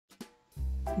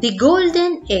The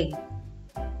Golden Egg.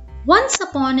 Once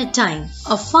upon a time,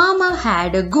 a farmer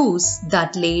had a goose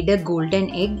that laid a golden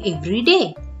egg every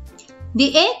day.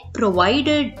 The egg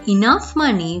provided enough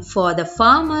money for the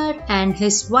farmer and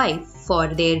his wife for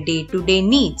their day-to-day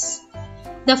needs.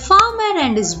 The farmer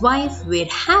and his wife were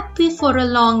happy for a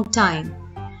long time.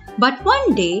 But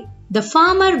one day, the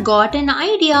farmer got an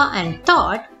idea and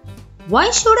thought, "Why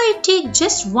should I take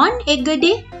just one egg a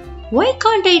day? Why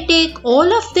can't I take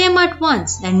all of them at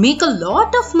once and make a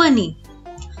lot of money?"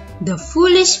 The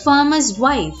foolish farmer's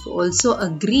wife also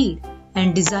agreed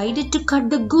and decided to cut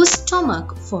the goose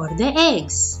stomach for the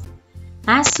eggs.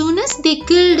 As soon as they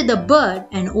killed the bird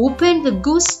and opened the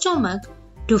goose stomach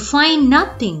to find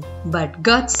nothing but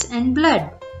guts and blood,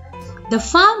 the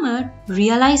farmer,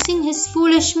 realizing his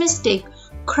foolish mistake,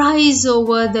 cries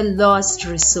over the lost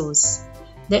resource.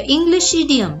 The English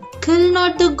idiom, "Kill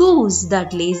not the goose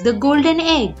that lays the golden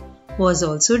egg," was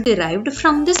also derived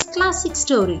from this classic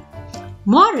story.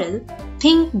 Moral: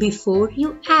 think before you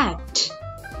act.